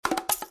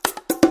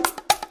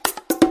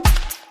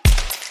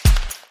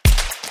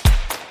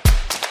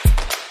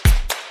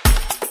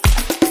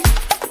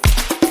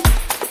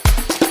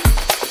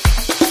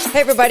Hey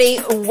everybody,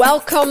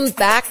 welcome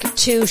back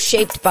to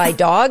Shaped by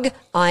Dog.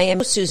 I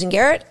am Susan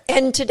Garrett,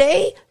 and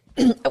today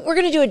we're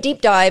going to do a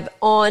deep dive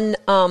on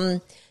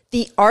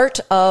the art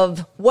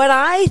of what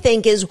I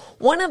think is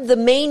one of the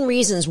main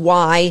reasons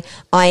why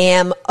I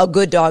am a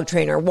good dog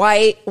trainer,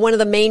 one of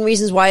the main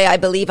reasons why I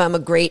believe I'm a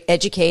great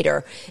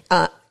educator.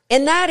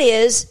 And that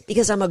is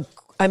because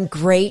I'm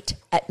great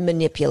at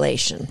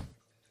manipulation.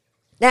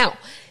 Now,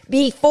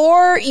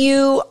 before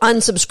you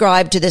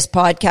unsubscribe to this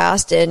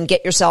podcast and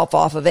get yourself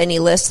off of any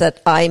list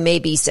that I may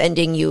be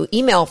sending you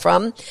email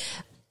from,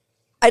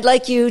 I'd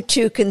like you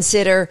to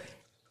consider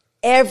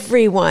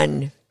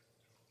everyone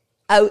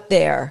out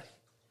there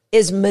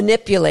is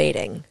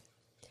manipulating.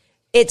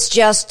 It's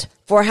just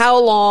for how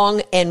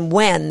long and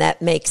when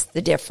that makes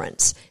the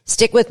difference.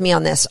 Stick with me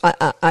on this.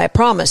 I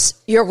promise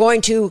you're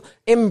going to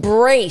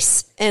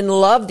embrace and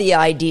love the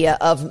idea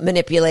of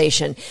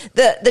manipulation.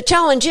 The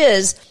challenge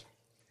is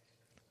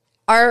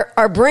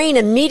our brain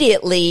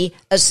immediately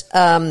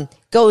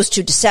goes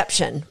to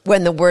deception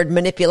when the word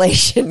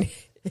manipulation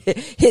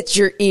hits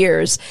your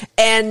ears.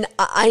 And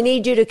I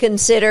need you to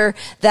consider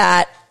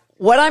that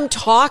what I'm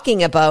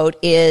talking about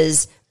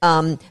is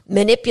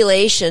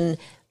manipulation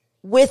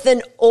with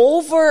an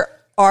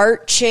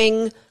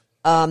overarching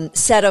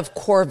set of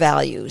core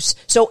values.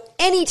 So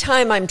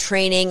anytime I'm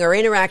training or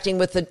interacting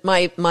with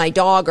my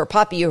dog or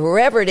puppy or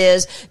whoever it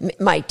is,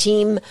 my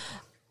team,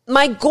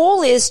 my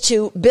goal is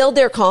to build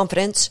their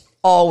confidence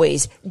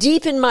always,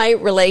 deepen my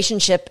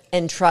relationship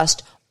and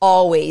trust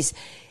always,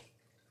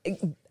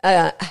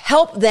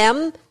 help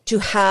them to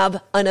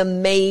have an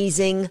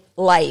amazing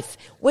life,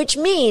 which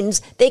means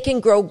they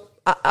can grow.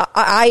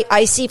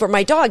 I see for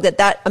my dog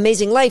that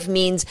amazing life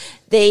means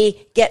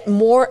they get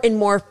more and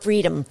more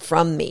freedom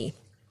from me.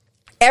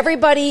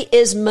 Everybody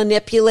is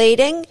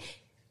manipulating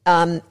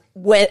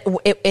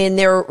in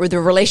their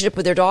relationship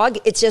with their dog.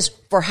 It's just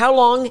for how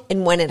long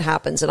and when it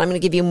happens. And I'm going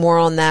to give you more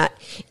on that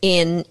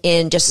in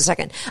just a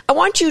second. I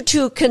want you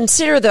to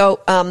consider, though,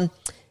 I'm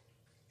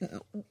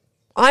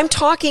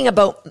talking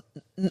about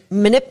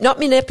not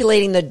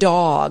manipulating the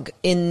dog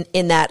in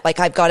that, like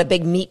I've got a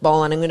big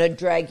meatball and I'm going to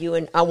drag you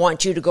and I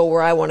want you to go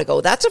where I want to go.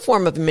 That's a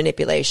form of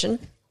manipulation.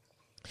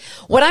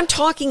 What I'm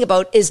talking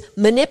about is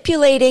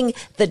manipulating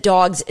the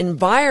dog's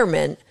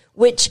environment,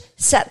 which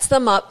sets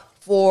them up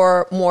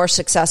for more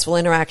successful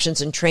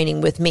interactions and training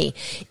with me.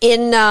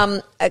 In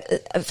a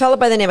fellow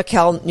by the name of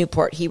Cal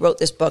Newport, he wrote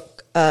this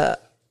book, a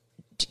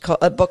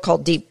book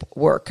called Deep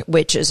Work,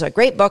 which is a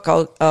great book.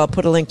 I'll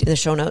put a link in the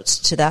show notes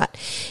to that.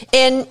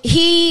 And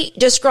he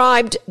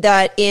described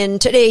that in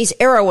today's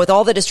era, with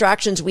all the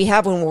distractions we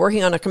have when we're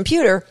working on a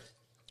computer,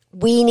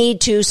 we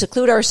need to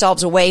seclude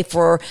ourselves away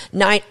for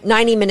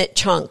 90-minute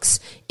chunks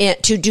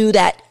to do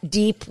that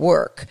deep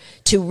work,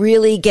 to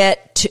really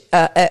get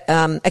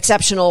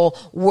exceptional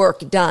work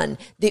done.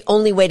 The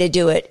only way to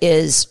do it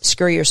is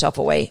screw yourself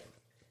away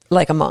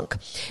like a monk.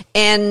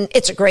 And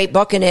it's a great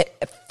book and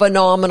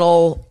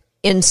phenomenal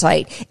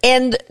insight.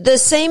 And the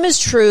same is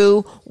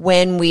true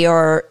when we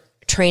are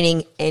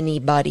training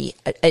anybody.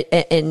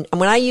 And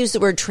when I use the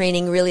word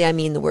training, really, I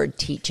mean the word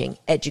teaching,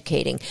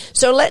 educating.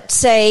 So let's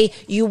say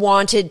you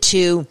wanted to,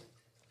 you're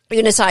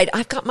going to decide,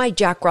 I've got my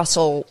Jack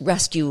Russell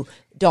rescue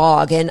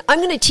dog and I'm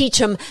going to teach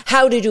him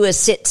how to do a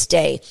sit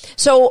stay.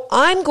 So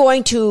I'm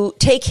going to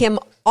take him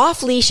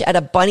off leash at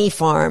a bunny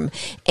farm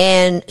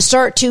and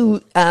start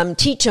to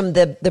teach him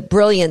the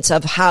brilliance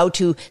of how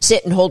to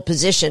sit and hold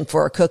position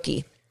for a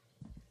cookie.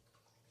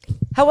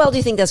 How well do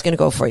you think that's going to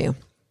go for you?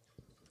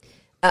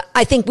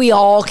 I think we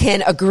all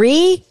can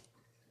agree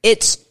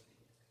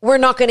we're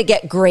not going to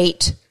get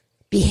great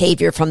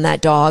behavior from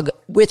that dog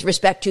with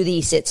respect to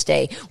the sit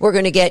stay. We're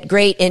going to get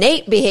great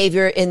innate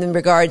behavior in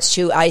regards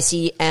to I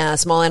see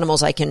small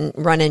animals, I can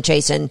run and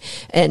chase and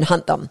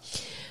hunt them.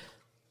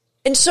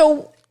 And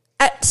so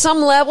at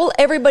some level,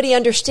 everybody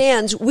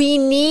understands we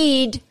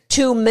need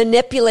to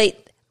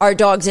manipulate our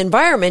dog's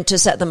environment to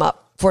set them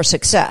up for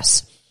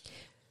success.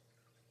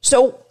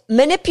 So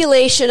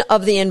manipulation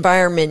of the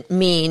environment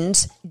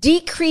means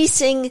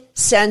decreasing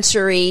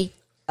sensory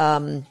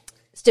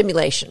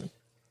stimulation.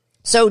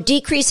 So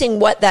decreasing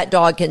what that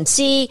dog can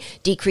see,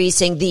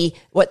 decreasing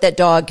what that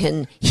dog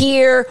can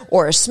hear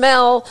or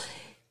smell,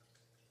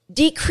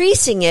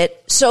 decreasing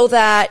it so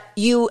that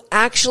you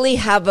actually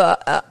have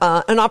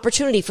an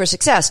opportunity for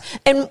success.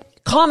 And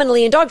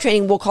commonly in dog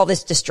training, we'll call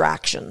this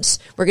distractions.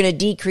 We're going to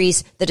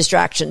decrease the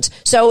distractions.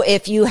 So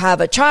if you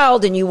have a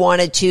child and you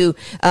wanted to,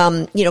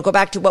 go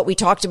back to what we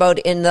talked about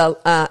in the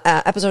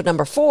episode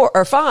number 4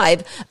 or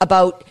 5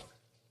 about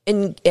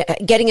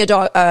getting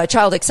a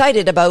child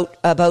excited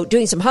about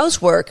doing some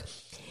housework.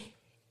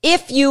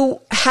 If you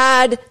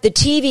had the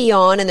TV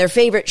on and their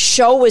favorite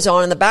show was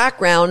on in the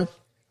background,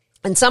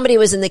 and somebody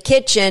was in the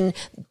kitchen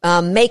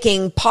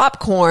making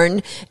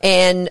popcorn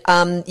and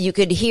you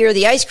could hear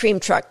the ice cream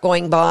truck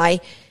going by,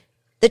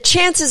 the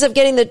chances of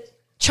getting the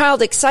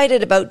child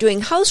excited about doing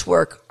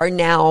housework are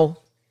now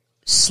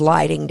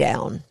sliding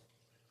down.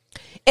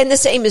 And the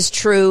same is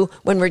true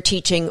when we're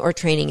teaching or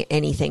training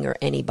anything or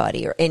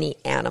anybody or any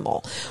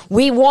animal.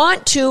 We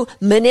want to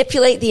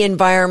manipulate the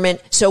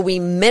environment so we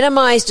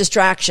minimize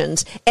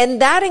distractions.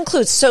 And that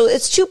includes, so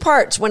it's two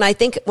parts when I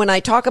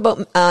talk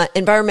about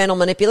environmental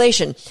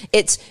manipulation.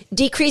 It's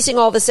decreasing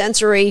all the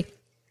sensory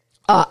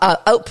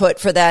output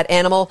for that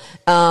animal,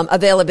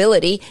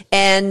 availability,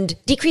 and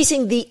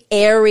decreasing the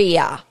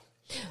area.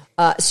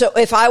 So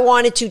if I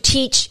wanted to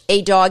teach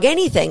a dog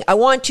anything, I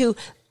want to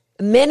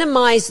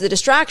minimize the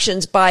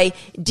distractions by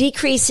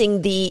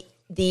decreasing the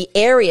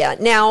area.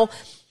 Now,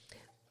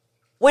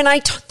 when I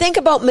think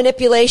about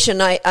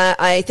manipulation,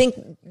 I think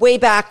way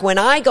back when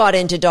I got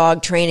into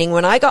dog training,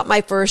 when I got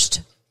my first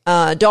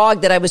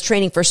dog that I was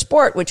training for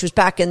sport, which was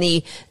back in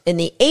the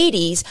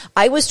 80s,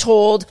 I was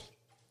told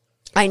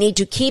I need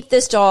to keep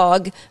this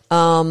dog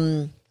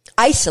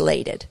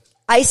isolated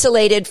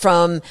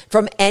from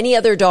any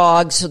other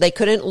dogs, so they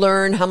couldn't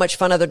learn how much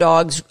fun other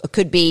dogs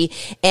could be,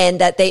 and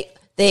that they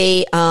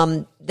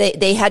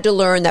had to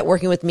learn that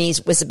working with me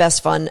was the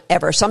best fun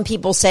ever. Some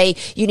people say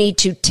you need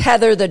to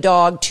tether the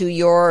dog to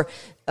your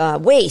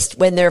waist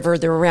whenever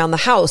they're around the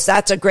house.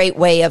 That's a great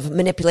way of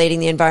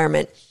manipulating the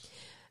environment.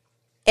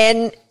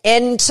 And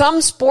some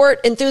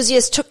sport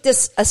enthusiasts took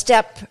this a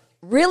step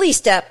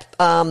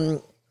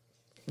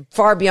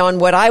far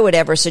beyond what I would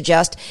ever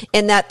suggest,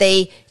 in that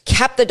they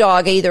kept the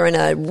dog either in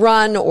a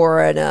run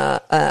or in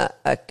a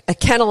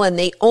kennel, and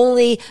they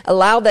only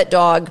allowed that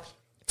dog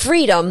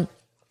freedom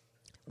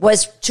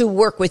was to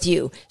work with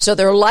you. So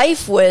their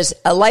life was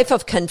a life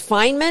of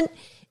confinement,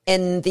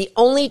 and the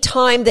only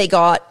time they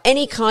got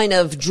any kind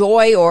of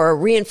joy or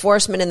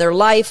reinforcement in their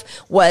life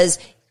was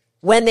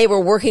when they were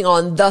working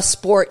on the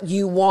sport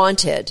you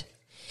wanted.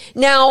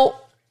 Now,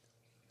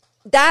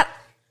 that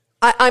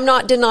I'm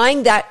not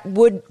denying that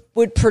would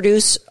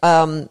produce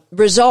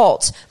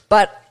results,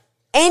 but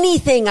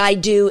anything I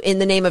do in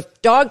the name of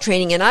dog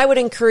training, and I would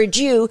encourage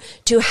you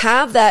to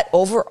have that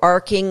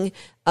overarching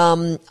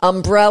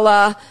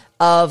umbrella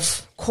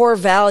of core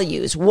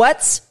values.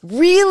 What's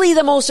really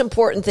the most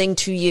important thing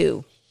to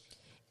you?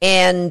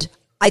 And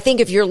I think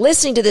if you're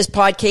listening to this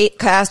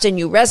podcast and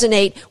you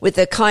resonate with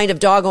the kind of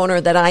dog owner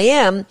that I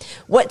am,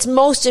 what's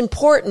most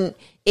important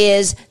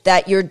is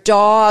that your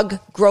dog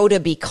grow to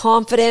be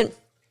confident,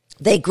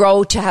 they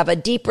grow to have a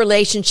deep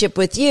relationship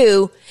with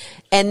you,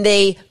 and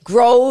they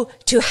grow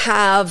to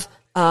have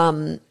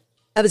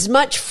as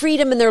much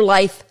freedom in their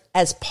life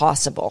as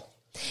possible.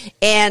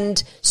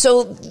 And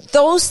so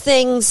those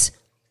things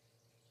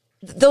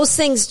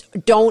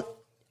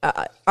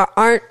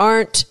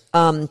aren't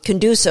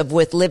conducive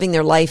with living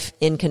their life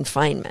in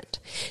confinement.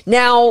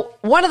 Now,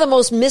 one of the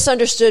most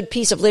misunderstood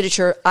piece of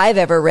literature I've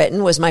ever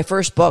written was my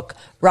first book,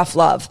 Rough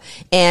Love,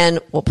 and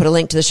we'll put a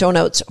link to the show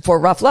notes for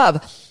Rough Love.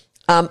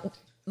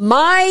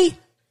 My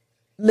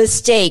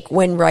mistake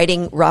when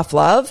writing Rough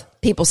Love,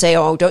 people say,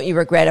 "Oh, don't you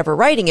regret ever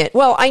writing it?"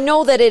 Well, I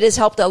know that it has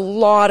helped a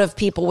lot of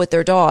people with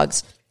their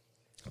dogs,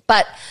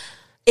 but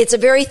it's a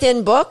very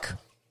thin book,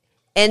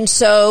 and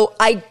so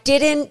I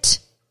didn't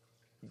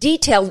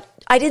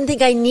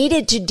think I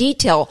needed to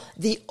detail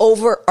the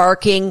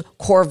overarching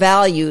core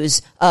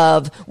values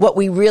of what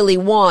we really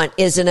want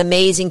is an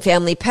amazing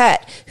family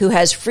pet who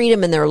has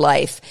freedom in their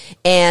life,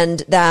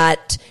 and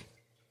that,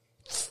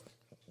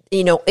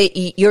 you know,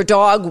 your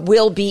dog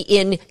will be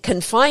in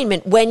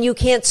confinement when you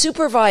can't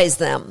supervise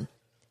them.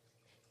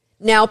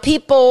 Now,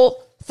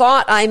 people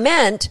thought I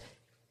meant,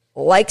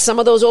 like some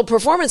of those old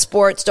performance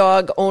sports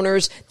dog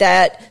owners,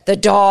 that the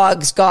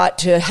dog's got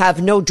to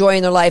have no joy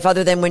in their life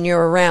other than when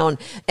you're around.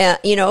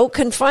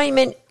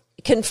 Confinement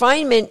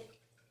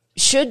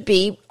should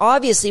be,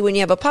 obviously, when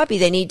you have a puppy,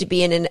 they need to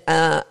be in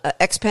an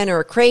X-pen or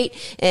a crate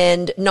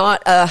and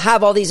not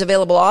have all these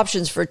available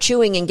options for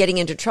chewing and getting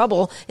into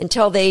trouble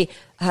until they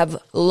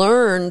have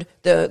learned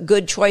the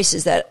good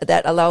choices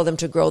that allow them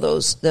to grow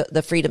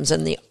the freedoms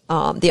and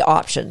the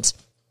options.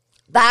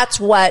 That's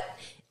what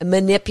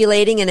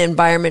manipulating an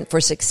environment for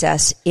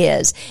success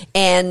is.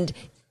 And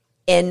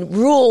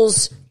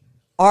rules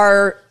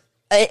are,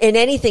 in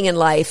anything in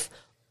life,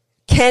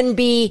 can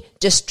be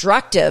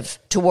destructive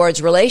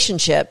towards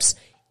relationships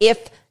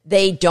if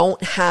they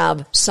don't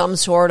have some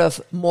sort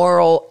of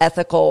moral,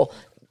 ethical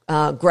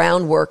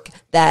groundwork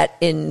that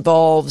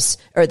involves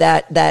or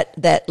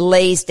that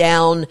lays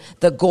down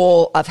the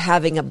goal of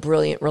having a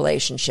brilliant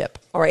relationship.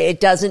 All right, it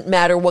doesn't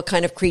matter what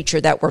kind of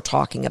creature that we're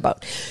talking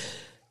about.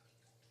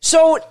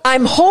 So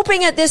I'm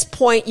hoping at this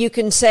point you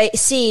can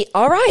see,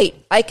 all right,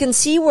 I can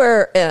see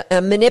where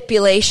a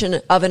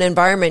manipulation of an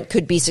environment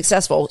could be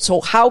successful. So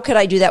how could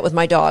I do that with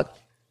my dog?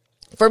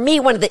 For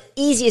me, one of the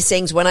easiest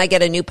things when I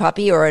get a new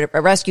puppy or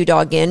a rescue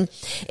dog in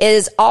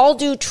is I'll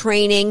do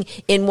training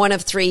in one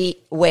of three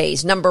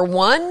ways. Number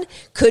one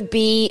could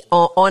be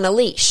on a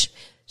leash.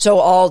 So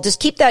I'll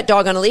just keep that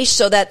dog on a leash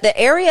so that the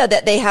area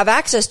that they have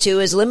access to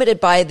is limited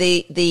by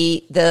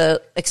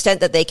the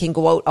extent that they can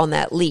go out on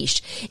that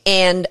leash.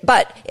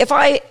 But if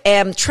I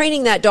am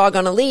training that dog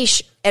on a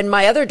leash and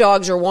my other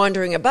dogs are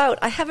wandering about,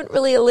 I haven't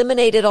really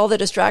eliminated all the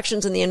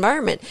distractions in the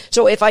environment.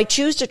 So if I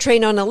choose to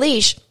train on a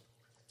leash,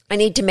 I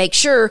need to make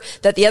sure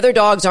that the other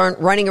dogs aren't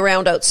running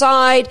around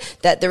outside,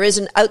 that there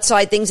isn't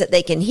outside things that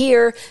they can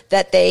hear,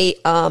 that the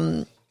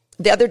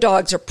other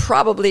dogs are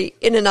probably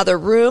in another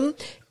room.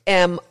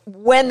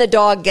 When the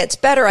dog gets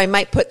better, I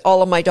might put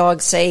all of my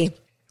dogs, say,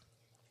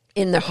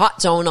 in the hot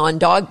zone on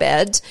dog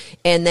beds,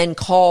 and then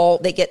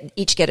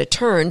each get a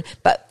turn.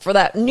 But for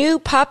that new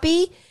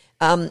puppy,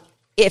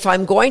 if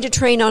I'm going to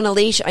train on a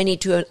leash, I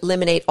need to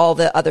eliminate all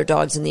the other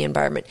dogs in the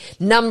environment.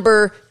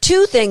 Number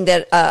 2 thing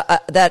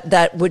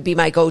that would be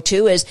my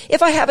go-to is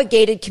if I have a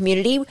gated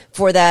community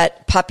for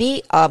that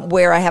puppy,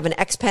 where I have an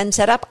X-pen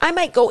set up, I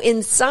might go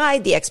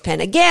inside the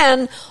X-pen.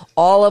 Again,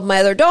 all of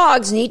my other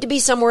dogs need to be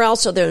somewhere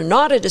else so they're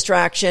not a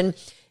distraction.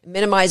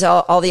 Minimize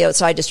all the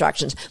outside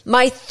distractions.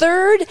 My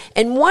third,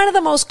 and one of the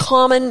most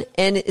common,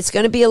 and it's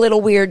going to be a little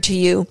weird to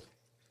you,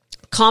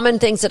 common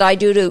things that I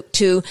do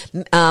to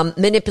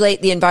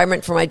manipulate the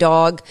environment for my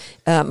dog,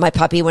 my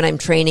puppy, when I'm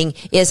training,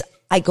 is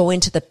I go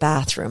into the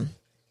bathroom.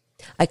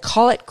 I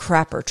call it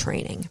crapper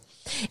training.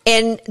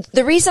 And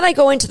the reason I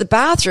go into the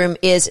bathroom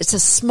is it's a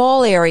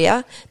small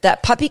area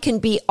that puppy can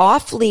be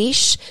off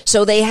leash,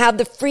 so they have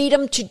the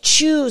freedom to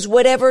choose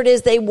whatever it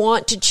is they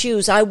want to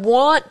choose. I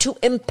want to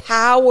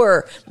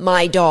empower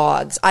my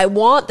dogs. I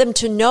want them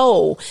to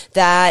know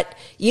that,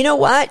 you know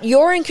what,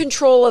 you're in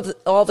control of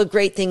all the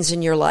great things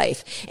in your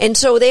life. And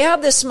so they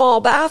have this small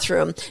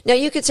bathroom. Now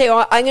you could say,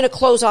 oh, I'm going to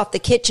close off the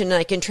kitchen and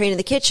I can train in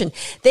the kitchen.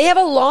 They have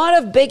a lot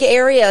of big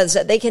areas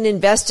that they can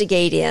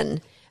investigate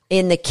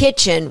in the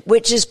kitchen,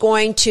 which is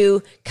going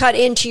to cut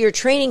into your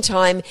training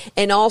time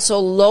and also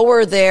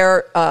lower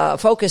their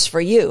focus for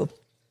you.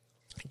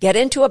 Get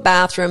into a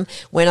bathroom.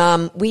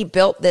 When we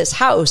built this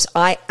house,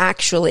 I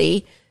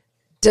actually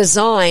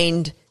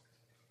designed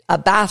a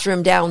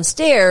bathroom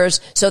downstairs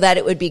so that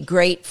it would be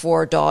great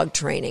for dog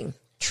training.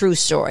 True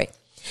story.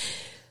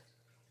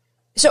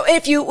 So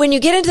when you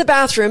get into the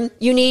bathroom,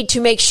 you need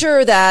to make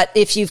sure that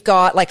if you've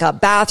got like a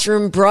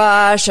bathroom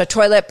brush, a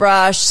toilet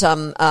brush,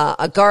 some,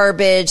 a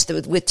garbage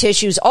with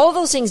tissues, all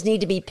those things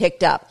need to be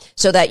picked up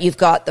so that you've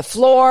got the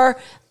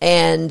floor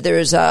and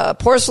there's a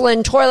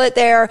porcelain toilet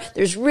there.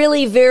 There's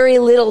really very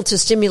little to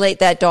stimulate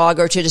that dog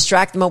or to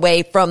distract them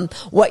away from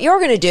what you're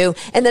going to do.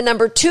 And the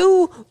number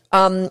 2,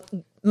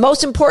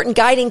 most important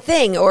guiding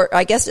thing, or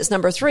I guess it's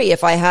number 3,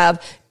 if I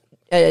have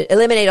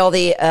eliminate all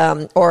the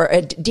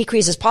or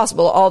decrease as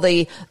possible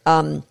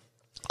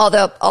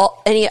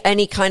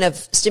any kind of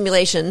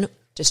stimulation,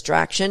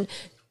 distraction,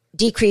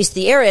 decrease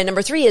the area.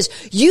 Number 3 is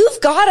you've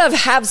got to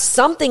have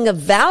something of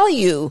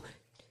value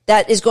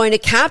that is going to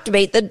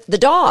captivate the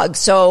dog.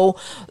 So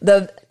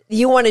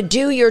you want to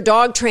do your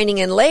dog training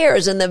in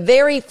layers, and the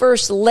very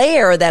first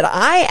layer that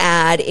I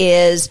add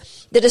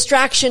is the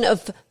distraction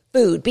of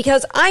food,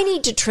 because I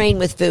need to train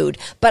with food,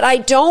 but I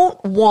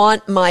don't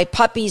want my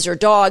puppies or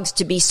dogs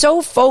to be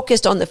so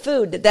focused on the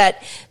food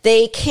that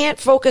they can't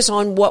focus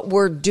on what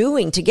we're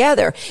doing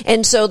together.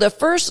 And so the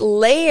first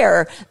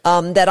layer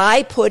that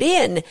I put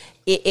in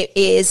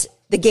is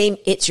the game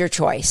It's Your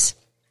Choice.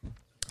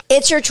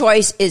 It's Your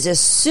Choice is a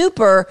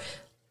super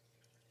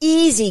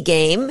easy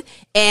game,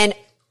 and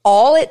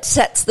all it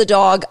sets the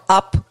dog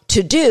up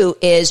to do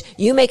is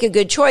you make a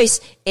good choice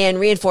and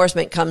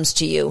reinforcement comes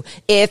to you.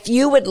 If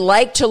you would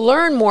like to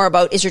learn more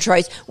about It's Your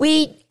Choice,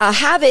 we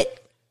have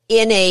it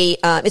in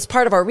it's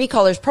part of our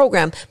Recallers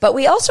program, but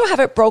we also have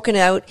it broken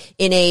out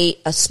in a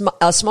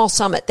small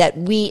summit that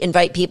we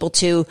invite people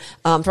to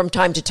from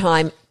time to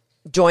time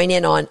join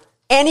in on.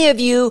 Any of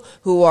you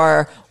who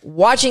are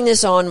watching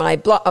this on my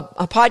blog,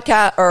 a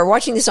podcast, or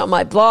watching this on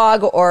my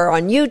blog or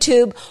on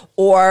YouTube,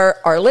 or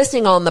are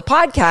listening on the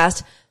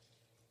podcast,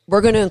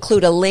 we're going to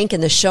include a link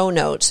in the show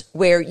notes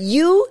where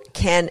you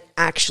can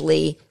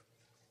actually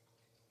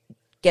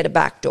get a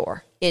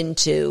backdoor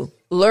into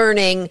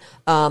learning.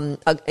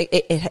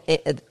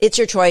 It's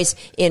Your Choice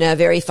in a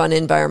very fun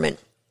environment.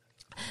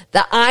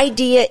 The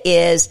idea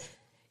is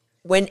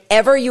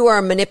whenever you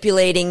are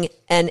manipulating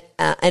an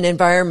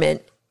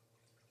environment,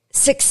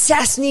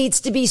 success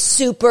needs to be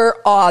super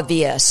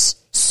obvious.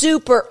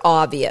 Super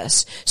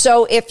obvious.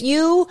 So if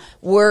you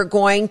were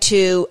going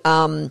to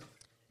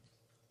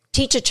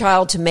teach a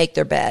child to make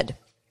their bed,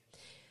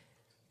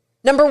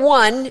 number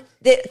 1,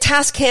 the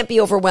task can't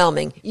be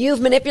overwhelming. You've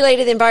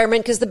manipulated the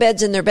environment because the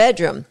bed's in their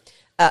bedroom.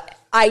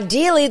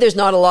 Ideally, there's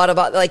not a lot of,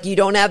 like, you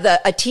don't have a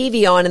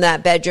TV on in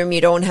that bedroom.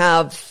 You don't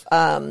have,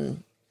 a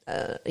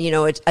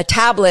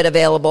tablet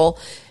available.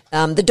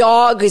 The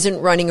dog isn't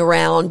running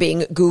around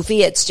being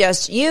goofy. It's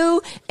just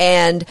you,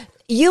 and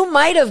you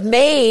might have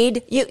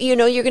made, you're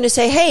going to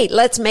say, hey,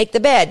 let's make the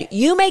bed.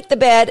 You make the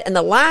bed, and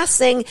the last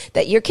thing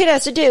that your kid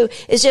has to do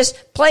is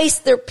just place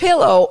their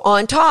pillow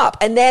on top,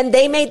 and then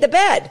they made the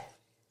bed.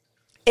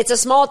 It's a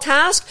small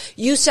task.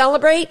 You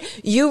celebrate,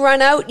 you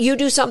run out, you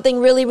do something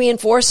really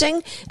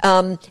reinforcing,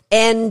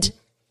 and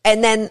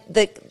then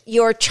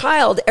your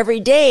child every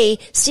day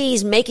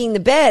sees making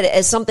the bed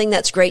as something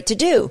that's great to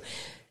do.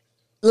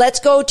 Let's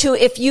go to,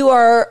 if you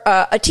are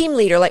a team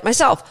leader like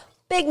myself,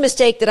 big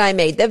mistake that I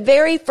made. The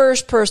very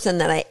first person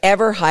that I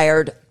ever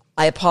hired,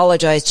 I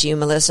apologize to you,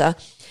 Melissa.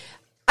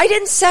 I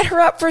didn't set her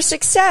up for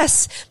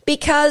success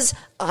because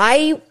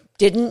I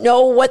didn't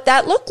know what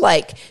that looked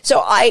like.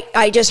 So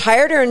I just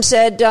hired her and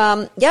said,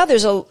 yeah,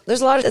 there's a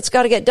lot that's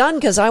got to get done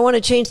because I want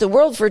to change the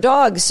world for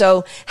dogs.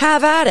 So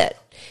have at it.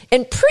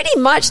 And pretty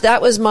much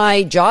that was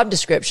my job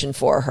description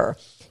for her.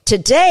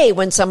 Today,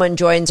 when someone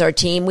joins our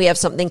team, we have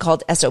something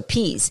called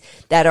SOPs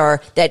that are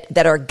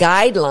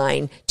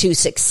guideline to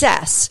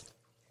success,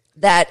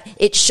 that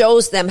it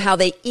shows them how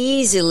they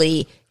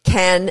easily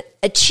can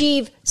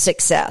achieve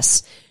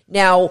success.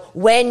 Now,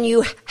 when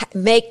you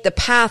make the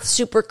path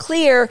super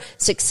clear,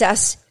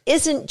 success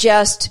isn't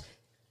just,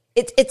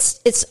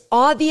 it's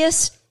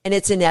obvious and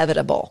it's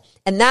inevitable.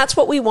 And that's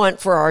what we want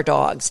for our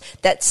dogs,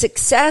 that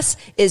success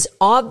is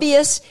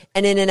obvious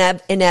and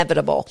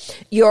inevitable.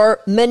 You're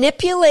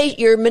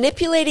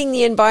manipulating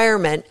the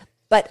environment,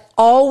 but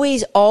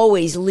always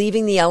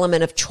leaving the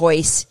element of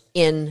choice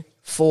in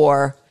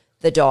for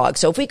the dog.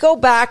 So if we go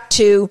back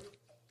to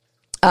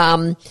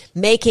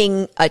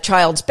making a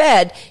child's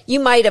bed, you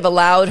might have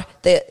allowed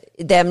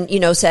them,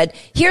 said,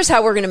 here's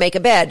how we're going to make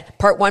a bed,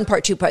 part 1,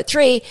 part 2, part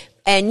 3,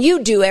 and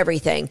you do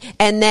everything.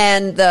 And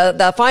then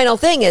the final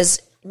thing is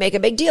make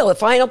a big deal. The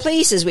final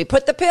piece is we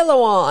put the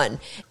pillow on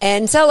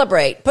and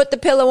celebrate, put the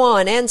pillow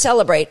on and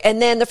celebrate. And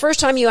then the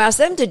first time you ask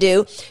them to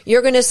do,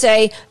 you're going to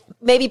say,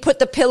 maybe put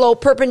the pillow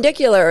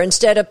perpendicular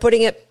instead of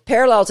putting it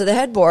parallel to the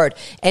headboard,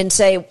 and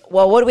say,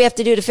 well, what do we have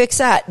to do to fix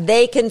that?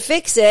 They can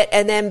fix it,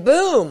 and then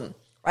boom.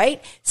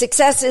 Right?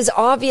 Success is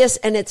obvious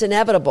and it's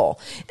inevitable.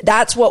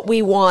 That's what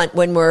we want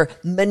when we're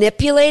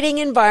manipulating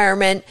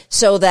environment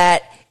so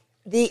that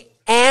the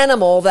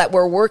animal that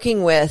we're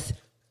working with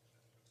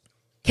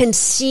can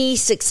see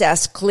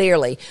success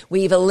clearly.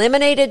 We've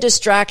eliminated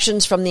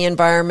distractions from the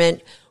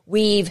environment.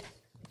 We've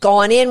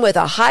gone in with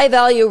a high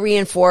value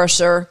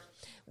reinforcer.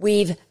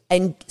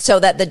 And so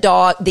that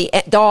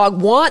the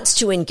dog wants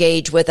to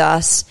engage with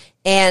us,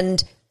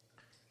 and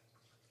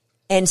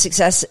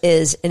success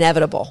is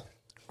inevitable.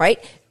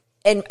 Right?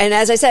 And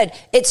as I said,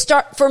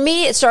 for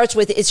me, it starts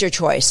with, it's your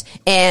choice.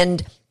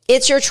 And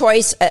it's your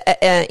choice.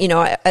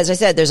 As I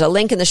said, there's a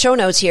link in the show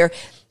notes here,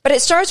 but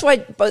it starts by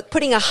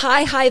putting a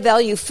high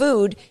value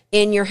food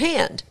in your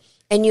hand,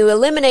 and you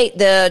eliminate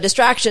the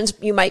distractions.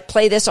 You might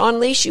play this on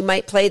leash. You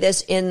might play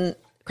this in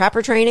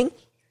crapper training.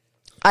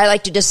 I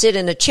like to just sit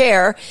in a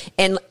chair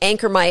and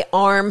anchor my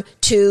arm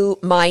to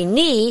my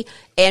knee.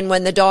 And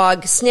when the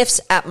dog sniffs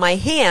at my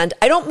hand,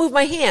 I don't move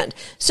my hand.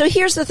 So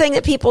here's the thing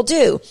that people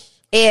do.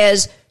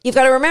 Is you've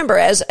got to remember,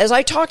 as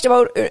I talked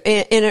about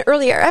in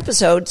earlier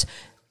episodes,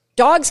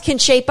 dogs can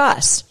shape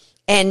us.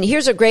 And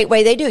here's a great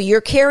way they do.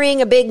 You're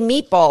carrying a big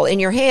meatball in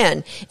your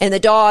hand, and the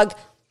dog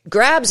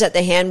grabs at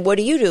the hand. What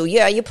do?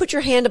 Yeah, you put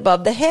your hand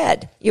above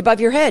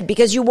your head,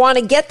 because you want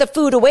to get the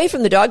food away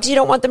from the dogs. You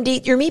don't want them to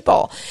eat your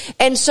meatball.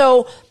 And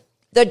so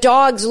the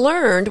dogs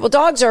learned, well,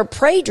 dogs are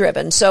prey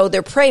driven. So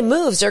their prey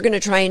moves, they're going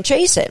to try and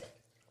chase it.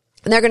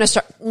 And they're going to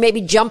start,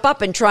 maybe jump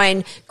up and try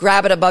and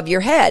grab it above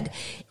your head.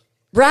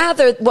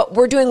 Rather, what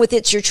we're doing with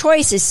It's Your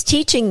Choice is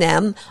teaching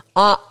them,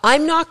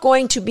 I'm not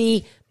going to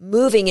be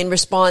moving in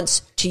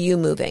response to you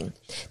moving.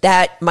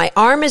 That my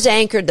arm is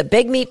anchored, the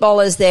big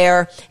meatball is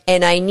there,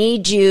 and I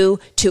need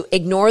you to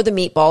ignore the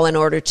meatball in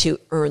order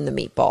to earn the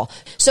meatball.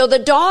 So the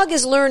dog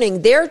is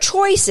learning their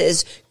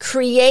choices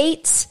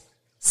creates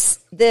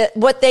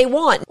what they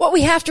want. What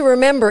we have to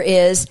remember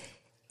is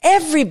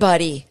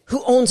everybody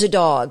who owns a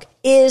dog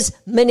is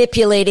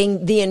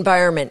manipulating the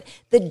environment.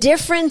 The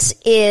difference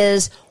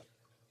is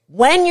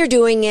when you're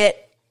doing it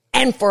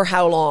and for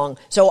how long.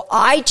 So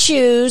I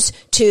choose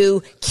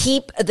to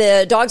keep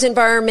the dog's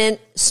environment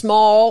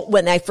small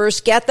when I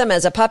first get them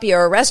as a puppy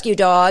or a rescue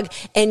dog,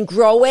 and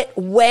grow it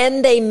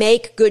when they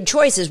make good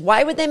choices.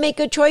 Why would they make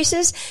good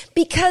choices?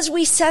 Because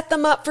we set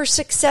them up for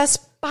success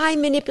by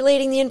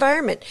manipulating the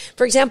environment.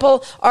 For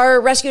example,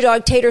 our rescue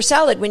dog Tater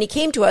Salad, when he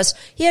came to us,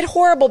 he had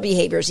horrible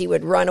behaviors. He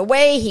would run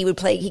away.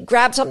 He'd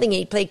grab something.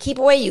 He'd play keep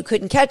away. You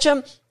couldn't catch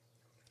him.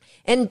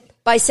 And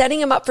by setting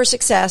him up for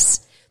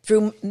success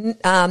through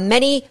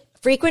many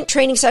frequent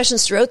training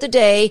sessions throughout the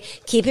day,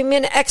 keeping him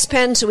in an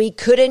X-pen so he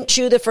couldn't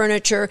chew the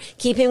furniture,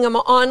 keeping him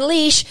on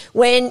leash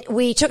when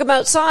we took him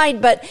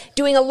outside, but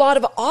doing a lot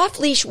of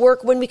off-leash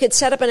work when we could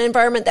set up an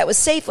environment that was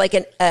safe, like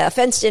a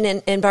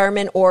fenced-in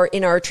environment or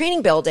in our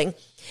training building.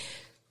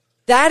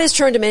 That has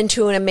turned him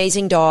into an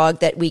amazing dog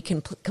that we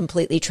can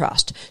completely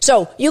trust.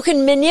 So you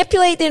can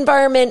manipulate the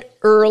environment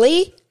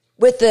early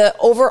with the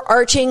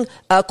overarching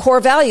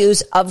core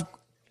values of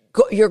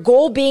your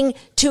goal being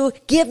to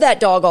give that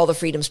dog all the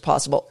freedoms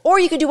possible. Or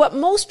you could do what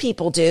most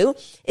people do,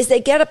 is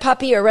they get a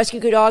puppy or a rescue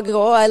dog and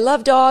go, oh, I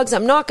love dogs.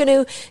 I'm not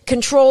going to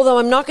control them.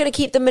 I'm not going to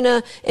keep them in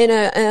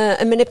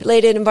a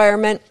manipulated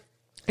environment.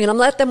 And I'm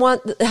let them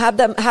have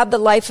the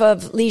life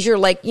of leisure,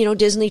 like,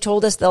 Disney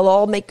told us they'll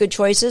all make good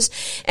choices.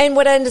 And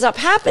what ends up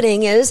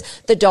happening is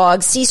the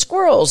dogs see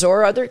squirrels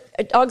or other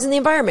dogs in the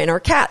environment or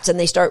cats, and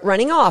they start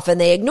running off and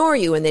they ignore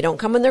you and they don't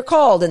come when they're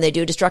called and they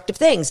do destructive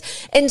things.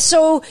 And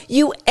so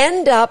you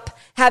end up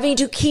having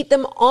to keep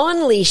them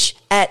on leash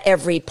at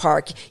every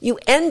park. You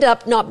end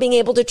up not being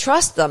able to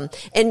trust them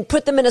and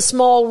put them in a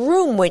small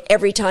room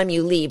every time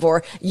you leave,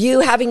 or you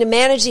having to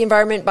manage the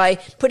environment by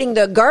putting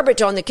the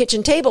garbage on the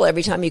kitchen table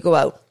every time you go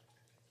out.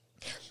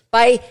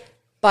 By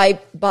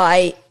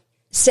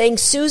saying,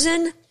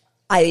 Susan,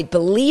 I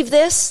believe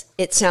this,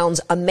 it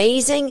sounds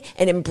amazing,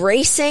 and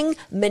embracing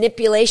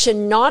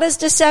manipulation not as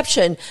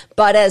deception,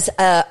 but as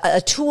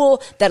a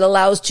tool that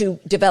allows to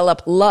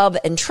develop love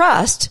and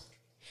trust.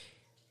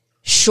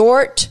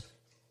 Short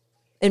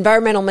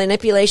environmental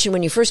manipulation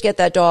when you first get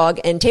that dog,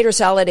 and tater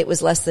salad, it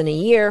was less than a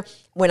year.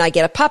 When I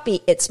get a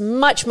puppy, it's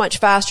much, much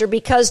faster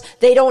because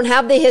they don't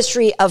have the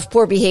history of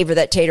poor behavior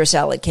that tater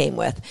salad came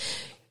with.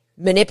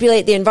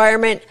 Manipulate the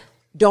environment.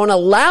 Don't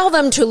allow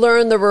them to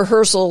learn the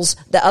rehearsals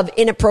of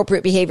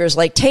inappropriate behaviors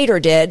like Tater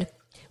did,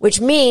 which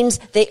means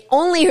they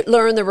only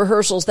learn the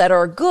rehearsals that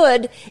are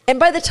good. And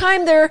by the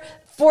time they're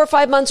 4 or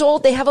 5 months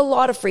old, they have a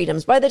lot of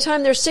freedoms. By the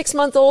time they're 6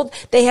 months old,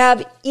 they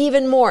have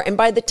even more. And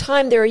by the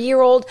time they're a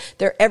year old,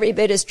 they're every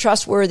bit as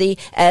trustworthy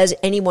as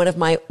any one of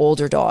my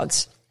older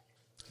dogs.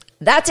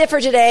 That's it for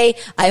today.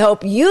 I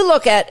hope you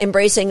look at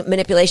embracing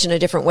manipulation a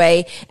different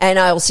way, and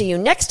I'll see you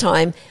next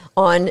time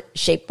on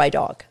Shaped by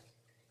Dog.